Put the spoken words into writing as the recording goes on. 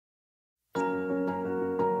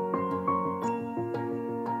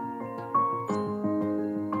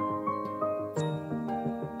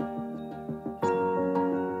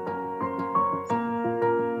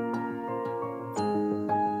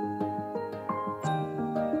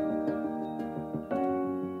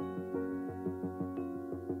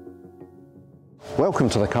Welcome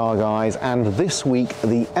to the Car Guys, and this week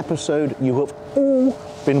the episode you have all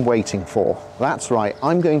been waiting for. That's right,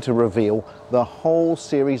 I'm going to reveal the whole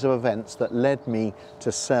series of events that led me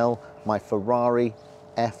to sell my Ferrari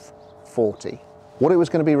F40. What it was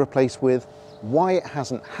going to be replaced with, why it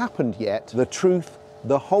hasn't happened yet, the truth,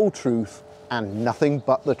 the whole truth, and nothing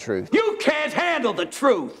but the truth. You can't handle the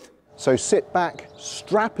truth! So sit back,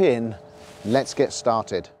 strap in, let's get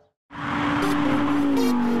started.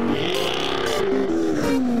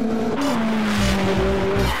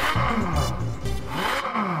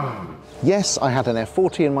 Yes, I had an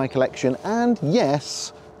F40 in my collection, and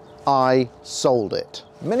yes, I sold it.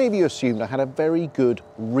 Many of you assumed I had a very good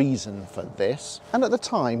reason for this, and at the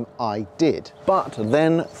time I did. But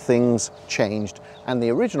then things changed, and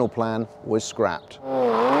the original plan was scrapped.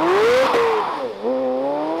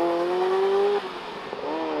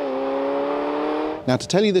 Now, to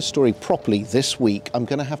tell you this story properly this week, I'm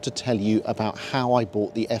going to have to tell you about how I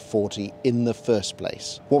bought the F40 in the first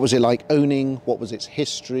place. What was it like owning? What was its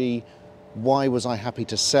history? Why was I happy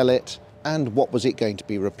to sell it? And what was it going to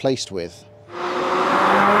be replaced with?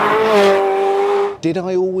 Did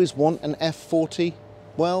I always want an F40?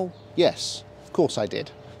 Well, yes, of course I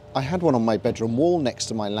did. I had one on my bedroom wall next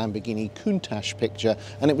to my Lamborghini Countach picture,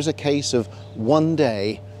 and it was a case of one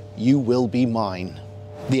day you will be mine.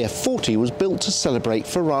 The F40 was built to celebrate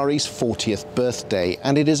Ferrari's 40th birthday,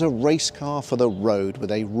 and it is a race car for the road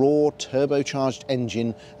with a raw turbocharged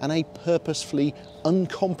engine and a purposefully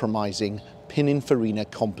uncompromising Pininfarina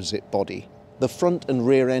composite body. The front and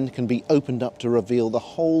rear end can be opened up to reveal the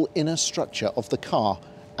whole inner structure of the car,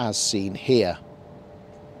 as seen here.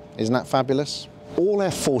 Isn't that fabulous? All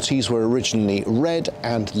F40s were originally red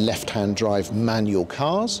and left-hand drive manual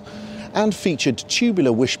cars, and featured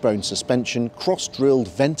tubular wishbone suspension, cross-drilled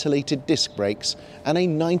ventilated disc brakes, and a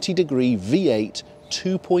 90-degree V8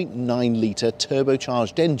 2.9-litre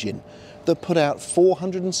turbocharged engine that put out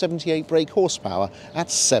 478 brake horsepower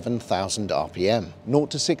at 7,000 RPM. 0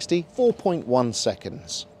 to 60, 4.1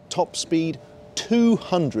 seconds. Top speed,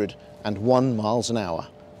 201 miles an hour.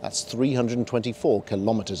 That's 324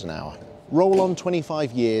 kilometers an hour. Roll on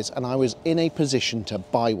 25 years and I was in a position to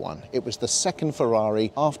buy one. It was the second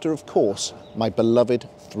Ferrari after, of course, my beloved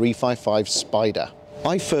 355 Spider.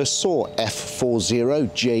 I first saw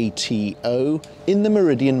F40 JTO in the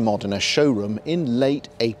Meridien Modena showroom in late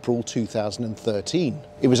April 2013.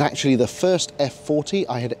 It was actually the first F40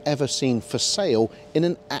 I had ever seen for sale in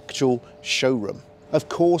an actual showroom. Of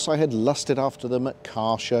course, I had lusted after them at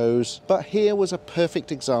car shows, but here was a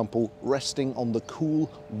perfect example resting on the cool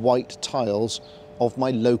white tiles of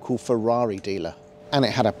my local Ferrari dealer. And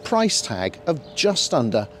it had a price tag of just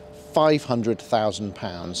under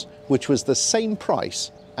 £500,000, which was the same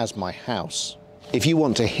price as my house. If you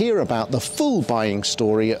want to hear about the full buying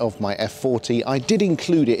story of my F40, I did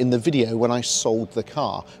include it in the video when I sold the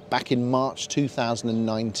car back in March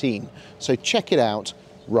 2019, so check it out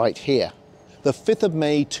right here. The 5th of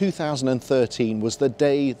May 2013 was the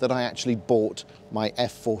day that I actually bought my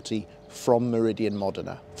F40 from Meridien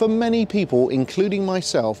Modena. For many people, including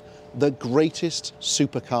myself, the greatest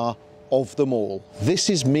supercar of them all. This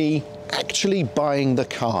is me actually buying the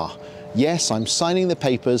car. Yes, I'm signing the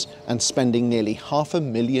papers and spending nearly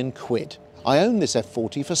 £500,000. I owned this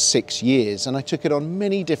F40 for 6 years, and I took it on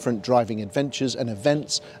many different driving adventures and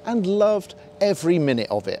events and loved every minute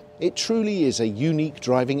of it. It truly is a unique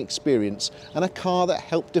driving experience and a car that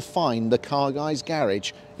helped define the CarGuys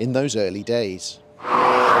garage in those early days.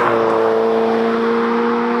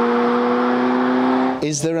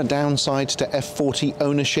 Is there a downside to F40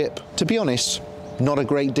 ownership? To be honest, not a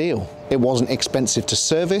great deal. It wasn't expensive to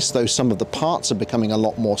service, though some of the parts are becoming a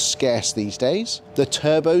lot more scarce these days. The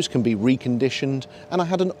turbos can be reconditioned, and I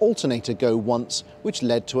had an alternator go once, which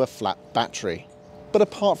led to a flat battery. But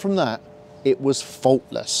apart from that, it was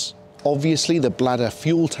faultless. Obviously, the bladder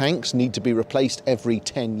fuel tanks need to be replaced every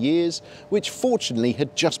 10 years, which fortunately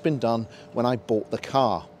had just been done when I bought the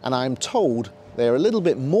car. And I'm told they're a little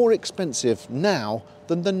bit more expensive now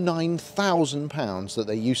than the £9,000 that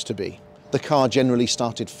they used to be. The car generally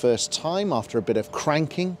started first time after a bit of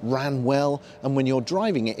cranking, ran well, and when you're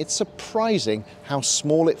driving it, it's surprising how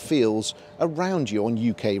small it feels around you on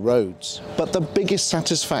UK roads. But the biggest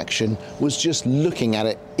satisfaction was just looking at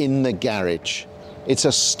it in the garage. It's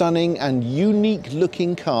a stunning and unique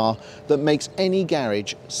looking car that makes any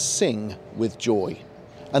garage sing with joy.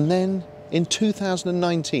 And then in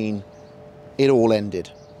 2019, it all ended.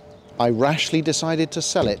 I rashly decided to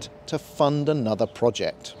sell it to fund another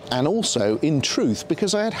project. And also, in truth,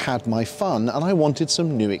 because I had had my fun and I wanted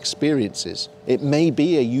some new experiences. It may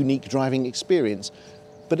be a unique driving experience,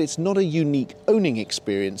 but it's not a unique owning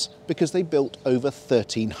experience because they built over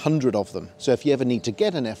 1,300 of them. So if you ever need to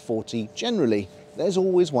get an F40, generally, there's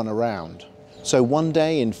always one around. So one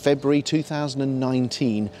day in February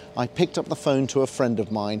 2019, I picked up the phone to a friend of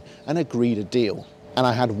mine and agreed a deal. And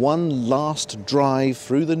I had one last drive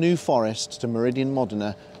through the New Forest to Meridien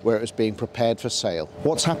Modena, where it was being prepared for sale.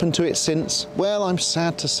 What's happened to it since? Well, I'm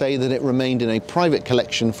sad to say that it remained in a private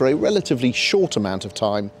collection for a relatively short amount of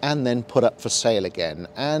time and then put up for sale again.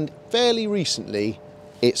 And fairly recently,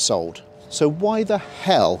 it sold. So why the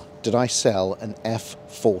hell did I sell an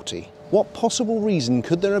F40? What possible reason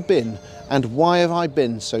could there have been, and why have I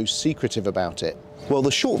been so secretive about it? Well,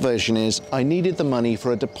 the short version is I needed the money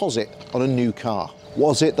for a deposit on a new car.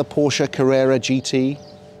 Was it the Porsche Carrera GT?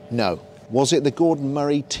 No. Was it the Gordon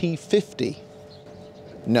Murray T50?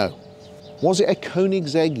 No. Was it a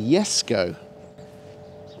Koenigsegg AG?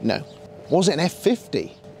 No. Was it an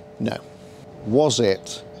F40? No. Was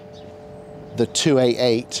it the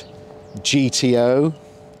 288 GTO?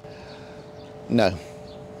 No.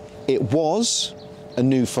 It was a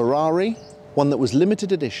new Ferrari, one that was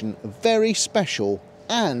limited edition, very special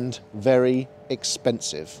and very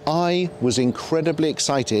expensive. I was incredibly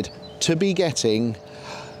excited to be getting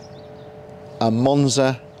a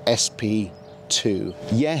Monza SP2.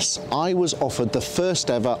 Yes, I was offered the first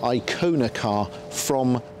ever Icona car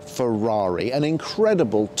from Ferrari, an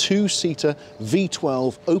incredible two-seater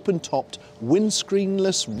V12 open-topped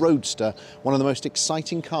windscreenless roadster, one of the most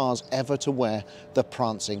exciting cars ever to wear the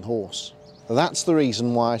prancing horse. That's the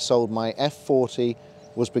reason why I sold my F40,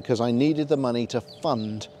 was because I needed the money to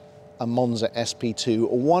fund a Monza SP2,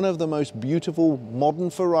 one of the most beautiful modern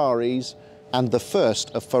Ferraris and the first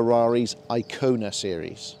of Ferrari's Icona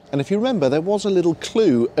series. And if you remember, there was a little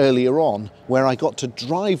clue earlier on where I got to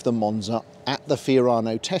drive the Monza at the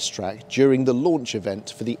Fiorano test track during the launch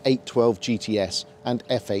event for the 812 GTS and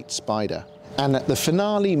F8 Spider. And at the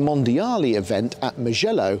Finale Mondiale event at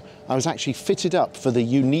Mugello, I was actually fitted up for the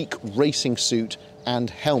unique racing suit and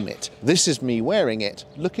helmet. This is me wearing it,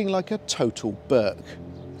 looking like a total Burke.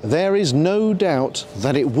 There is no doubt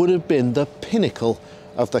that it would have been the pinnacle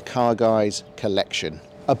of the CarGuys collection.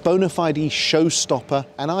 A bona fide showstopper,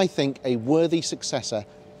 and I think a worthy successor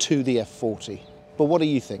to the F40. But what do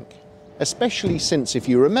you think? Especially since, if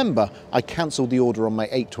you remember, I cancelled the order on my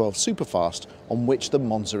 812 Superfast, on which the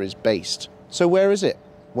Monza is based. So where is it?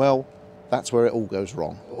 Well, that's where it all goes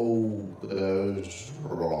wrong. All goes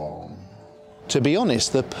wrong. To be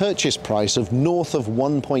honest, the purchase price of north of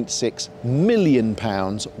 £1.6 million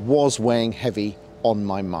was weighing heavy on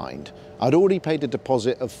my mind. I'd already paid a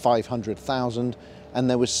deposit of £500,000 and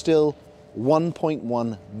there was still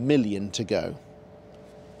 £1.1 million to go.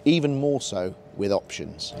 Even more so with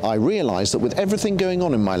options. I realised that with everything going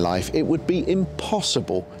on in my life, it would be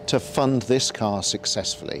impossible to fund this car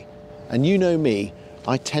successfully. And you know me,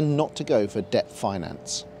 I tend not to go for debt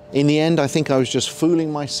finance. In the end, I think I was just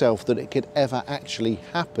fooling myself that it could ever actually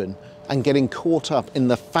happen and getting caught up in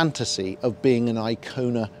the fantasy of being an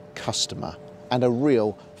Icona customer and a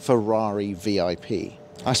real Ferrari VIP.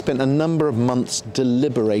 I spent a number of months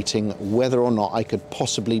deliberating whether or not I could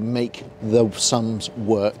possibly make the sums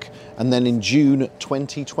work. And then in June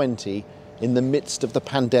 2020, in the midst of the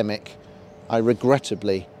pandemic, I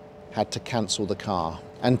regrettably had to cancel the car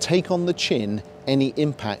and take on the chin any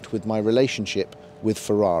impact with my relationship with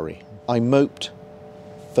Ferrari. I moped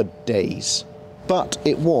for days, but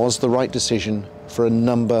it was the right decision for a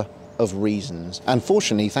number of reasons. And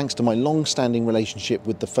fortunately, thanks to my long-standing relationship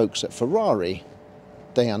with the folks at Ferrari,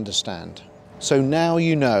 they understand. So now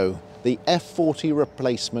you know, the F40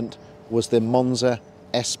 replacement was the Monza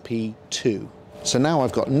SP2. So now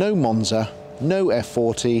I've got no Monza, no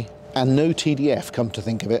F40, and no TDF, come to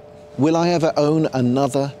think of it. Will I ever own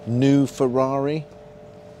another new Ferrari?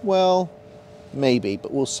 Well, maybe,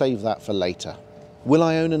 but we'll save that for later. Will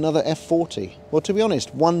I own another F40? Well, to be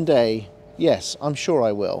honest, one day, yes, I'm sure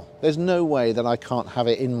I will. There's no way that I can't have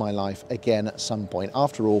it in my life again at some point.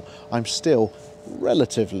 After all, I'm still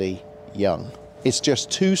relatively young. It's just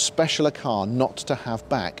too special a car not to have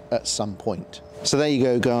back at some point. So there you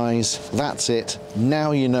go, guys. That's it.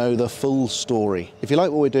 Now you know the full story. If you like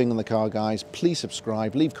what we're doing on the Car Guys, please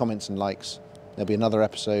subscribe, leave comments and likes. There'll be another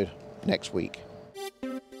episode next week.